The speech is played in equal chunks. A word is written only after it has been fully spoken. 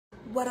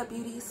What up,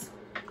 beauties?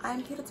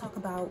 I'm here to talk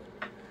about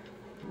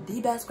the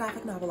best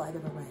graphic novel I've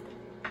ever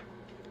read.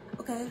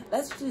 Okay,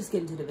 let's just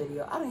get into the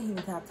video. I don't even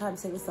have time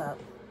to say what's up.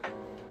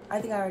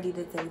 I think I already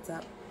did say what's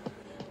up.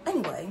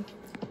 Anyway,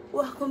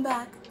 welcome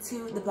back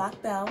to the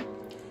Black Bell,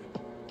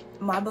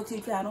 my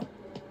booktube channel,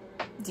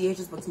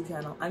 Deaja's booktube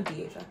channel. I'm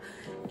Deaja,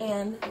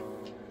 and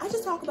I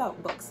just talk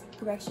about books.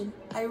 Correction,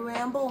 I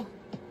ramble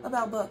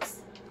about books,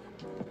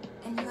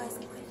 and you guys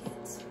like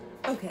it.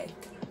 Okay,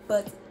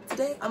 but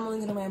today I'm only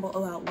gonna ramble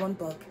about one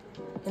book,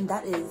 and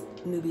that is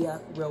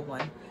Nubia, Real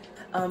One.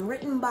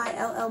 Written by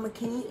L.L.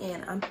 McKinney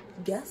and I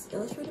guess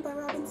illustrated by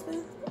Robin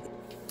Smith.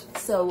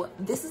 So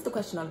this is the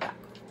question on the back.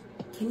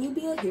 Can you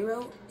be a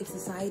hero if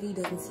society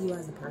doesn't see you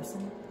as a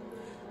person?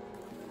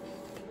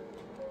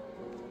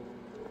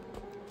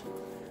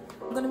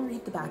 I'm gonna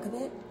read the back of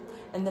it,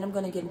 and then I'm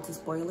gonna get into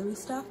spoilery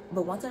stuff.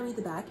 But once I read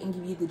the back and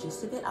give you the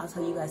gist of it, I'll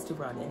tell you guys to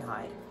run and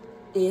hide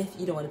if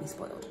you don't want to be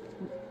spoiled.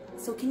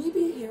 So can you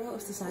be a hero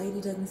if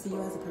society doesn't see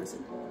you as a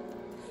person?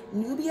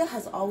 Nubia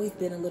has always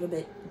been a little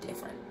bit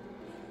different.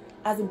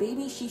 As a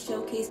baby, she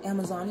showcased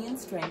Amazonian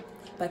strength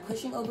by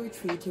pushing over a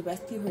tree to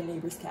rescue her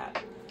neighbor's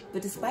cat.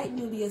 But despite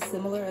Nubia's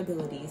similar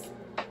abilities,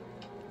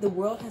 the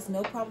world has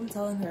no problem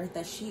telling her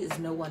that she is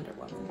no Wonder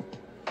Woman.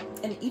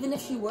 And even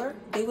if she were,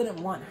 they wouldn't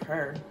want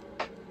her.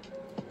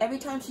 Every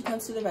time she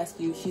comes to the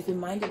rescue, she's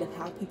reminded of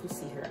how people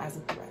see her as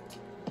a threat.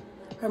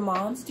 Her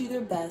moms do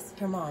their best,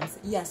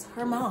 yes,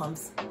 her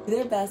moms do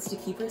their best to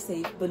keep her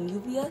safe, but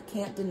Nubia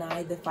can't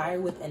deny the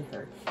fire within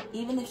her,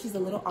 even if she's a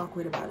little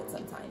awkward about it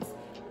sometimes,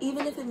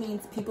 even if it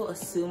means people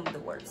assume the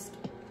worst.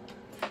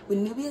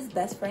 When Nubia's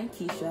best friend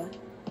Keisha,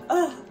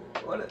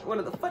 one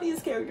of the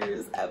funniest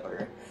characters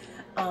ever,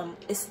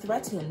 is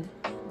threatened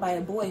by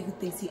a boy who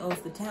thinks he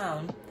owns the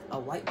town, a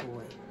white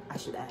boy, I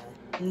should add,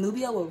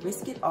 Nubia will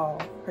risk it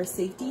all, her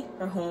safety,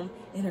 her home,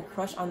 and her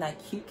crush on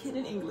that cute kid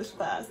in English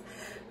class,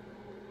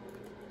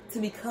 to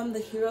become the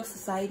hero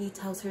society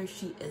tells her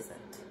she isn't.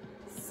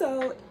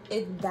 So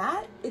if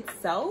that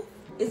itself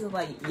isn't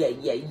like,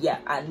 yeah,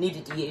 I need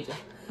it, Deaja,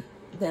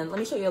 then let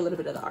me show you a little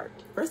bit of the art.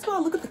 First of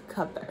all, look at the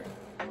cover.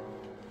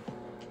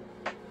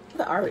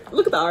 The art,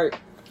 look at the art,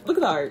 look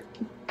at the art.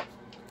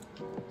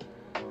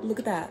 Look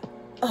at that.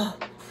 Oh,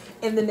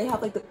 and then they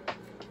have like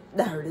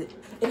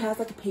it has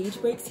like a page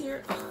breaks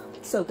here. Oh,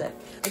 so good.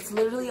 It's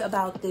literally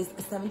about this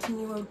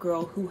 17-year-old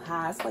girl who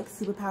has like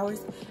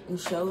superpowers and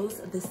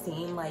shows the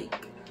same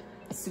like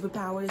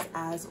superpowers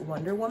as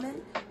Wonder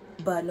Woman,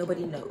 but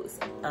nobody knows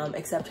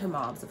except her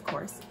moms, of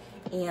course.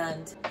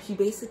 And she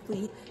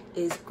basically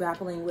is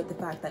grappling with the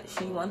fact that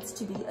she wants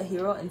to be a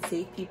hero and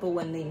save people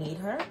when they need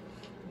her,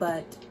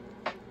 but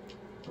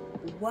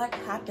what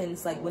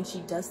happens like when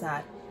she does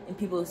that and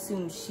people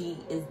assume she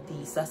is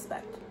the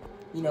suspect,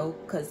 you know,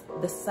 because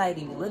the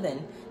society we live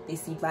in, they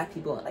see black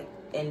people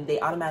and they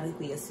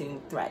automatically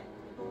assume threat,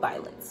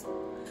 violence.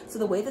 So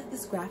the way that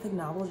this graphic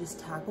novel just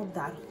tackled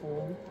that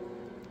whole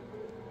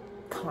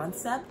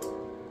concept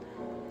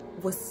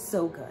was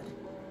so good.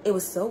 It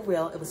was so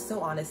real, it was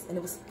so honest, and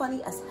it was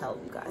funny as hell,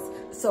 you guys.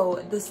 So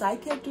the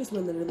side characters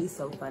were literally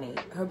so funny.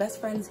 Her best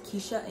friends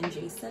Keisha and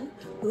Jason,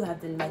 who have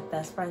been like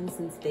best friends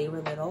since they were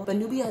little, but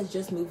Nubia has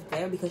just moved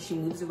there because she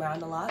moves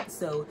around a lot,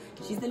 so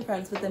she's been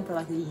friends with them for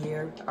like a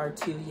year or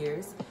 2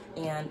 years,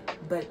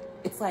 but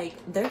it's like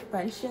their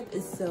friendship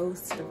is so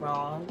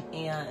strong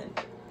and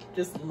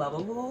just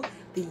lovable.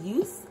 The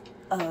use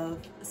of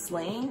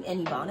slang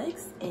and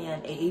ebonics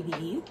and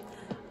AAVE,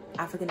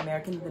 African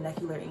American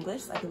Vernacular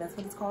English, I think that's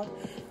what it's called,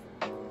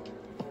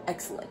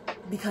 excellent,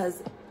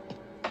 because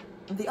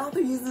the author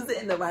uses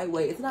it in the right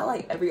way. It's not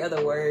like every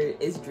other word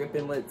is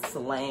dripping with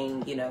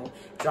slang, you know,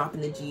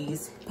 dropping the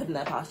G's, putting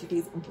the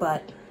apostrophes,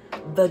 but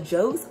the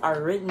jokes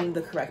are written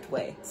the correct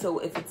way. So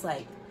if it's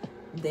like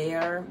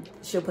there,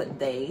 she'll put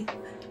they,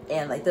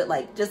 and like that,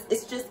 like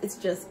it's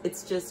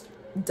just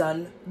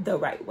done the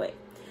right way.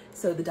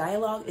 So the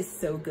dialogue is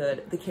so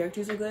good, the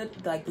characters are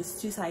good, like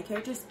these two side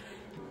characters.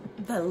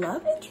 The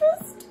love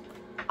interest,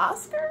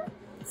 Oscar,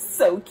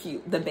 so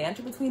cute. The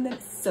banter between them,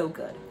 so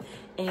good.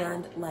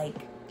 And like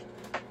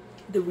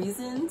the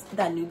reasons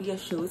that Nubia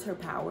shows her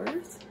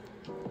powers,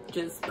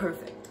 just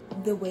perfect.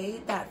 The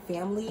way that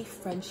family,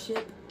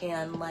 friendship,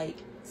 and like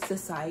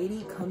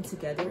society come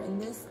together in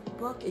this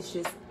book is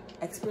just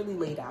expertly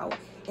laid out,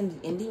 and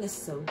the ending is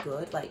so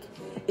good. Like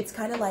it's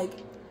kind of like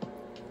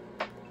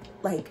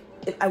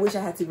if I wish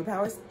I had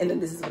superpowers, and then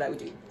this is what I would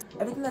do.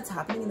 Everything that's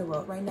happening in the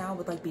world right now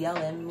with like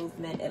BLM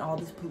movement and all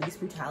this police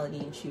brutality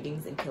and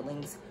shootings and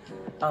killings,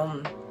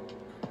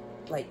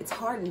 like it's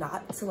hard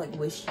not to like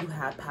wish you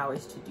had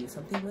powers to do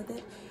something with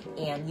it.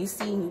 And you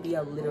see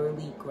Nubia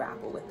literally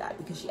grapple with that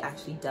because she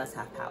actually does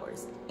have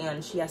powers,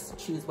 and she has to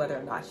choose whether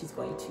or not she's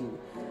going to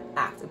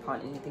act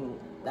upon anything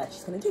that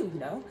she's going to do, you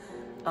know,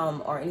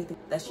 or anything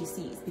that she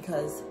sees,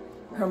 because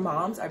her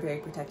moms are very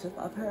protective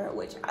of her,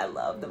 which I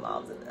love the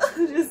moms.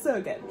 It's just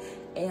so good.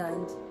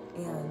 And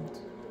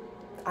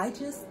I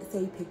just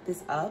say pick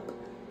this up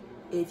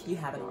if you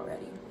haven't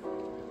already.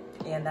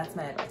 And that's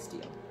my advice to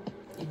you.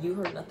 if you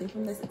heard nothing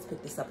from this, let's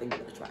pick this up and give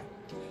it a try.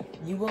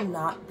 You will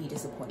not be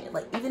disappointed.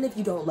 Like, even if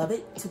you don't love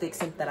it to the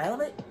extent that I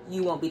love it,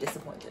 you won't be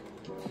disappointed.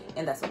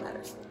 And that's what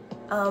matters.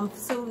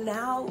 So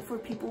now for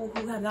people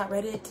who have not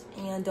read it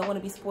and don't want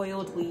to be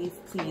spoiled,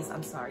 please,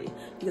 I'm sorry.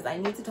 Because I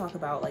need to talk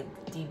about, like,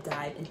 deep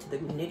dive into the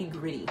nitty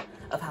gritty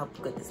of how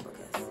good this book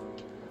is.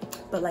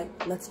 But, like,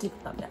 let's do the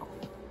thumbnail.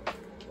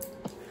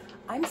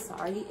 I'm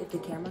sorry if the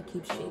camera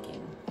keeps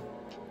shaking.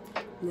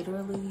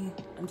 Literally,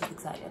 I'm just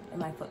excited and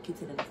my foot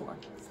keeps hitting the floor.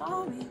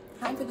 Sorry.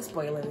 Time for the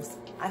spoilers.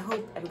 I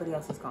hope everybody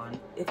else is gone.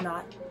 If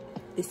not,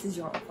 this is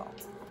your own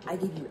fault. I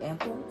give you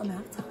ample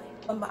amount of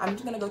time. I'm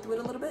just gonna go through it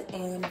a little bit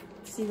and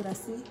see what I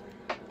see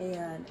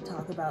and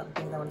talk about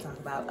the things I want to talk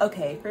about.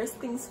 Okay, first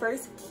things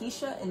first,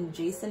 Keisha and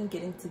Jason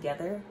getting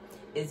together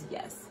is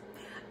yes.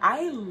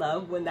 I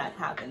love when that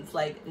happens.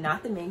 Like,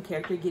 not the main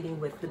character getting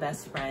with the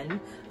best friend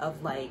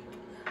of like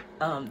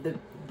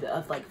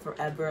of like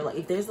forever. Like,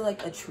 if there's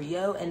like a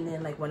trio and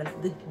then like one of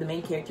the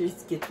main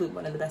characters gets with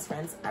one of the best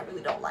friends, I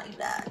really don't like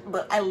that.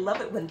 But I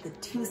love it when the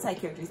two side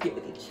characters get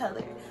with each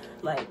other.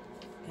 Like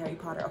Harry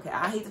Potter. Okay,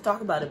 I hate to talk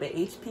about it, but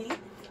HP,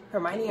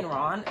 Hermione and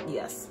Ron,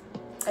 yes.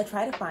 I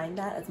try to find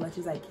that as much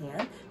as I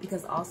can,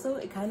 because also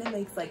it kind of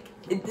makes like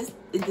this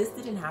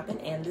didn't happen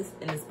and this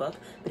in this book,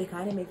 but it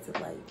kind of makes it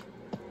like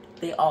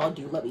they all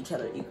do love each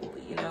other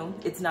equally, you know?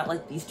 It's not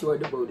like these two are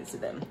devoted to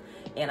them.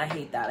 And I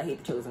hate that. I hate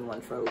the chosen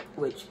one trope,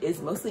 which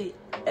is mostly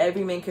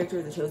every main character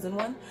is the chosen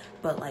one,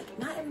 but like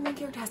not every main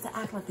character has to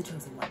act like the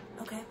chosen one,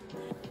 okay?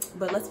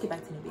 But let's get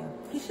back to Nubia.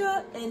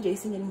 Keisha and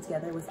Jason getting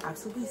together was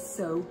absolutely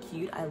so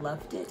cute. I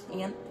loved it.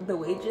 And the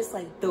way just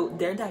like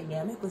their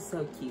dynamic was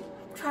so cute.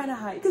 Trying to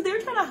hide, because they were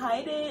trying to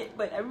hide it,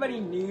 but everybody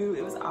knew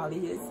it was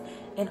obvious.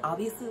 And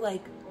obviously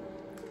like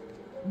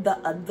the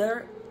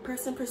other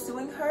person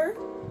pursuing her,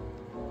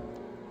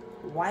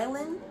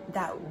 Wylan,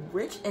 that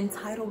rich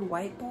entitled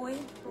white boy,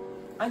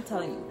 I'm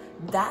telling you,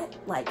 that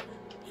like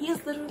he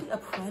is literally a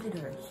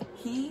predator.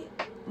 He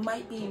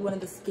might be one of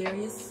the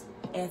scariest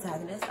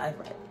antagonists I've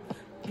read,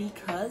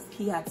 because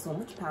he had so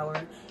much power,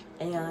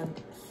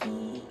 and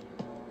he's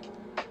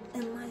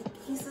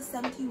a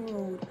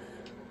 17-year-old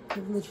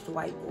privileged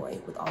white boy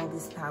with all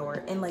this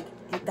power. And like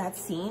that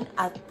scene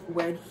at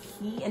where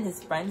he and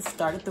his friends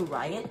started the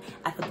riot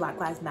at the Black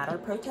Lives Matter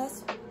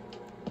protest,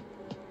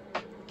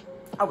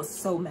 I was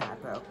so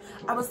mad, bro.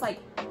 I was like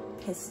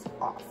pissed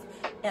off.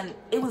 And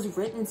it was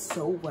written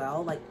so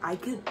well, like I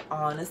could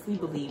honestly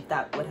believe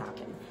that would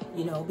happen,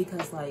 you know,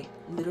 because like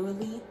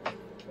literally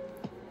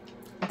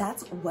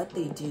that's what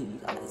they do, you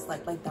guys.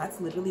 Like that's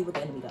literally what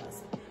the enemy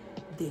does.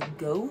 They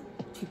go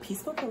to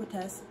peaceful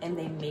protests and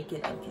they make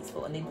it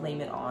unpeaceful, and they blame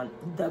it on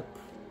the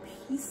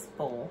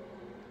peaceful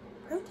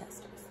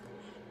protesters.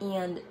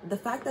 And the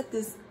fact that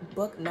this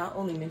book not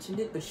only mentioned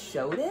it but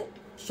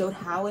showed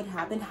how it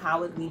happened,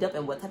 how it lead up,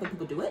 and what type of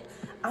people do it,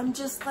 I'm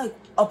just like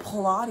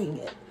applauding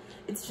it.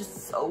 It's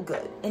just so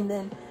good. And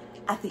then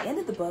at the end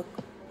of the book,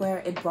 where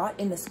it brought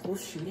in the school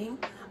shooting,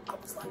 I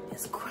was like,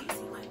 this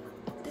crazy, like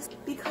this,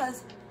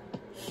 because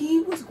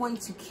he was going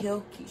to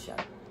kill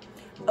Keisha,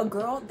 a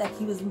girl that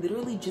he was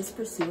literally just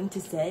pursuing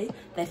to say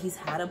that he's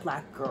had a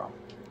black girl.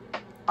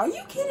 Are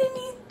you kidding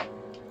me?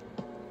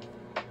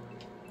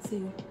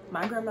 See,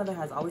 my grandmother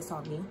has always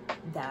taught me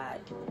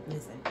that,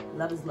 listen,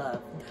 love is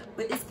love.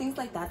 But it's things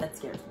like that that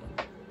scares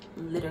me,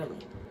 literally.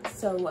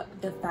 So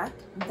the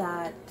fact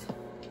that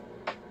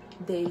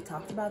they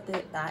talked about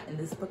that in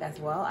this book as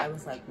well, I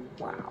was like,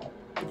 wow.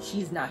 But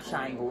she's not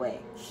shying away.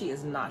 She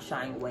is not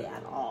shying away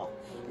at all.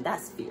 And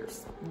that's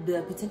fierce.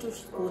 The potential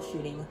school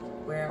shooting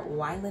where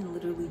Wylan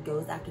literally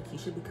goes after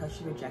Keisha because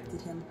she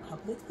rejected him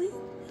publicly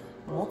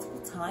multiple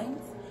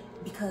times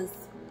because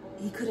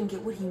he couldn't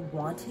get what he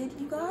wanted,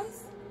 you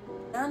guys.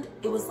 And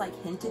it was like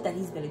hinted that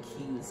he's been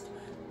accused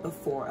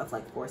before of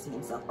like forcing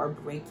himself or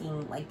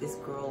breaking like this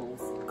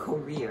girl's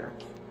career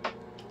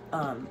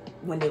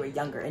when they were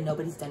younger, and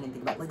nobody's done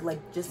anything about it. Like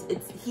just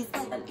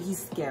he's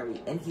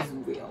scary and he's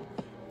real.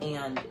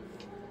 And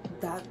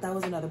that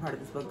was another part of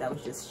this book that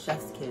was just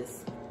chef's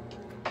kiss.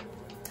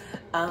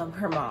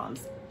 Her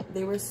moms,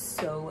 they were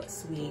so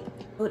sweet.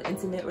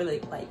 Intimate, really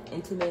like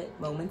intimate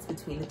moments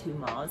between the two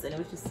moms, and it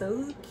was just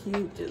so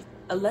cute. Just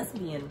a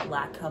lesbian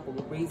black couple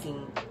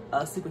raising a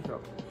superhero,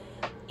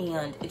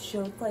 and it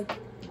showed like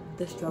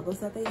the struggles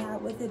that they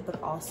had with it,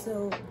 but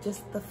also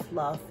just the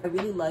fluff. I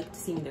really liked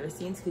seeing their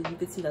scenes because you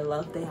could see the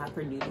love they have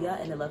for Nubia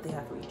and the love they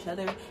have for each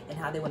other, and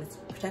how they wanted to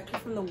protect her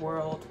from the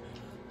world.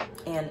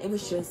 And it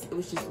was just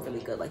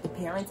really good. Like the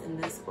parents in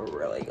this were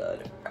really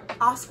good.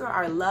 Oscar,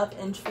 our love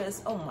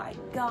interest, oh my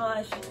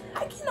gosh,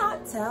 I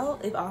cannot tell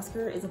if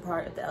Oscar is a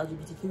part of the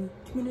LGBTQ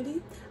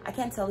community. I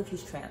can't tell if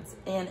he's trans,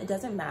 and it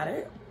doesn't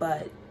matter,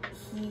 but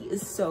he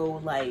is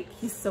so like,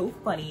 he's so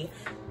funny.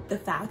 The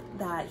fact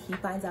that he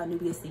finds out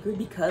Nubia's secret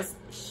because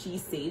she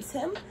saves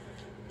him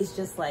is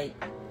just like,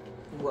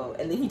 whoa.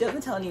 And then he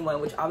doesn't tell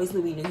anyone, which obviously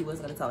we knew he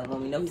wasn't gonna tell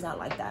anyone. We know he's not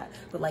like that,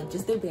 but like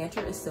just their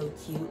banter is so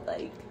cute.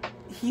 Like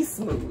he's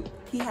smooth,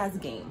 he has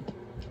game,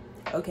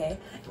 okay?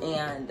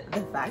 And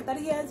the fact that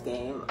he has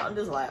game, I'm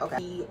just like,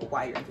 okay,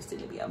 why you're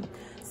interested in Nubia.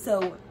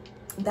 So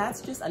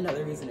that's just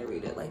another reason to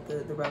read it. Like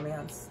the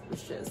romance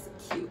was just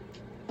cute.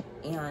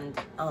 And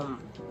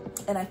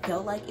I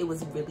felt like it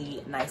was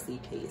really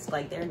nicely paced.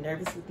 Like they're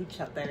nervous with each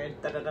other,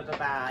 da, da, da, da,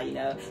 da, you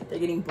know, they're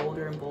getting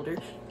bolder and bolder.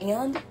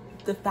 And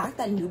the fact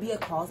that Nubia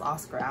calls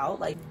Oscar out,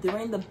 like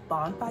during the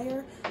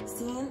bonfire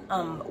scene,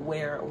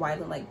 where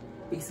Wyland like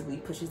basically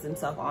pushes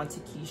himself onto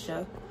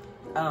Keisha,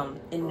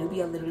 and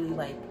Nubia literally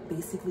like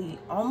basically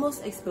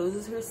almost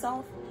exposes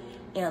herself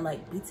and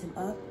like beats him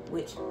up,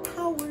 which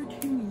power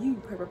to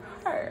you,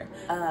 purr.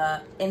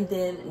 And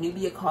then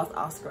Nubia calls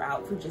Oscar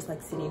out for just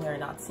like sitting there and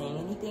not saying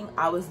anything.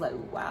 I was like,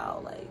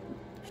 wow, like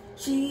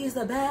she's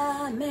a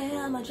bad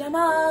man,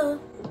 Gemma.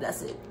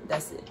 That's it.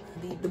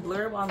 The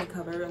blurb on the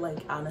cover, like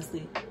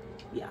honestly,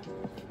 yeah,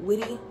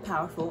 witty,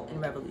 powerful, and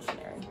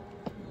revolutionary.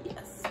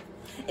 Yes.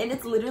 And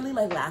it's literally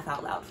like laugh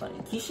out loud funny.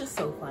 Keisha's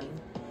so funny,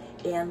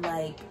 and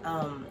like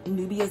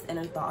Nubia's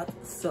inner thoughts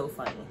so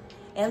funny.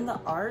 And the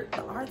art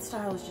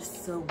style is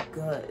just so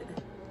good.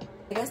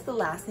 I guess the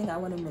last thing I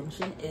want to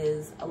mention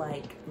is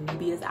like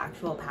Nubia's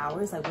actual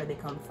powers, like where they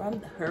come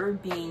from. Her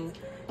being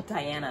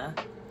Diana,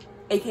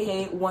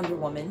 aka Wonder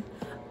Woman,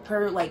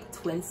 her like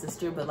twin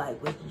sister, but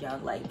like was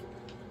young, like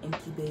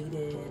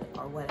incubated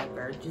or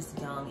whatever, just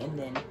young, and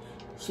then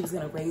she was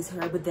gonna raise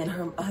her, but then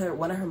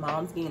one of her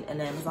moms being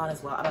an Amazon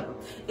as well. I don't know.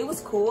 It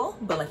was cool,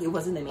 but like it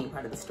wasn't the main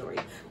part of the story.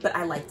 But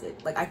I liked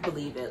it. Like I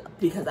believe it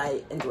because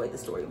I enjoyed the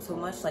story so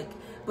much. Like,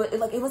 but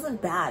it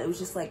wasn't bad. It was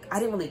just like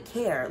I didn't really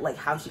care like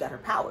how she got her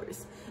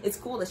powers. It's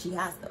cool that she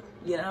has them,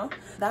 you know?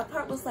 That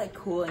part was like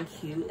cool and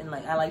cute, and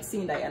like I like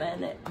seeing Diana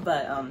in it.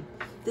 But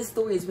this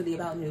story is really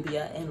about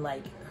Nubia and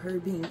like her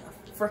being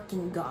a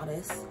freaking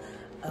goddess,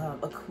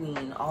 a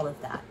queen, all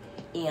of that.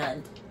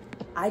 And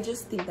I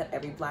just think that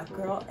every black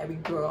girl, every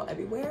girl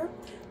everywhere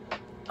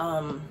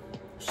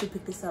should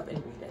pick this up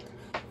and read it.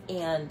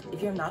 And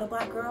if you're not a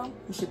black girl,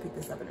 you should pick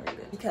this up and read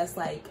it. Because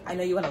like, I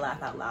know you want to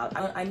laugh out loud.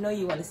 I know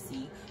you want to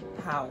see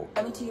how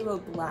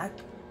 17-year-old black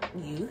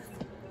youth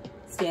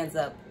stands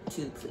up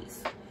to the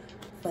police.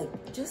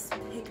 Like, just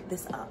pick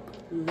this up.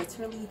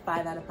 Literally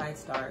 5 out of 5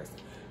 stars.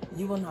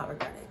 You will not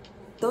regret it.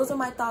 Those are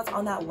my thoughts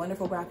on that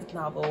wonderful graphic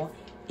novel.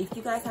 If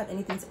you guys have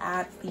anything to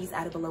add, please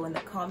add it below in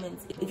the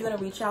comments. If you want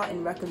to reach out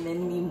and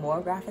recommend me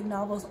more graphic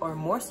novels or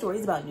more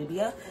stories about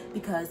Nubia,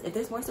 because if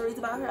there's more stories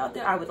about her out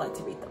there, I would like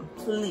to read them,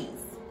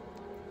 please.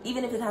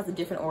 Even if it has a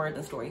different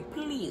origin story,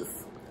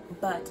 please.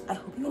 But I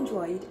hope you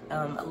enjoyed.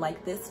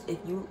 Like this if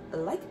you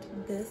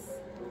liked this,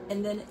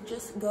 and then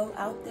just go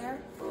out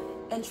there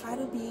and try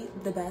to be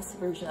the best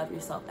version of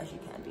yourself as you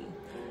can be.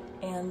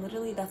 And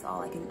literally that's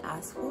all I can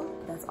ask for.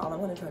 That's all I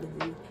want to try to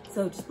do.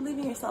 So just believe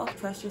in yourself,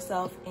 trust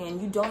yourself,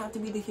 and you don't have to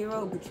be the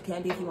hero, but you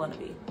can be if you want to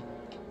be.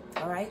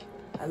 All right?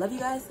 I love you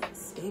guys.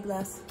 Stay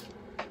blessed.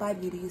 Bye,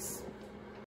 beauties.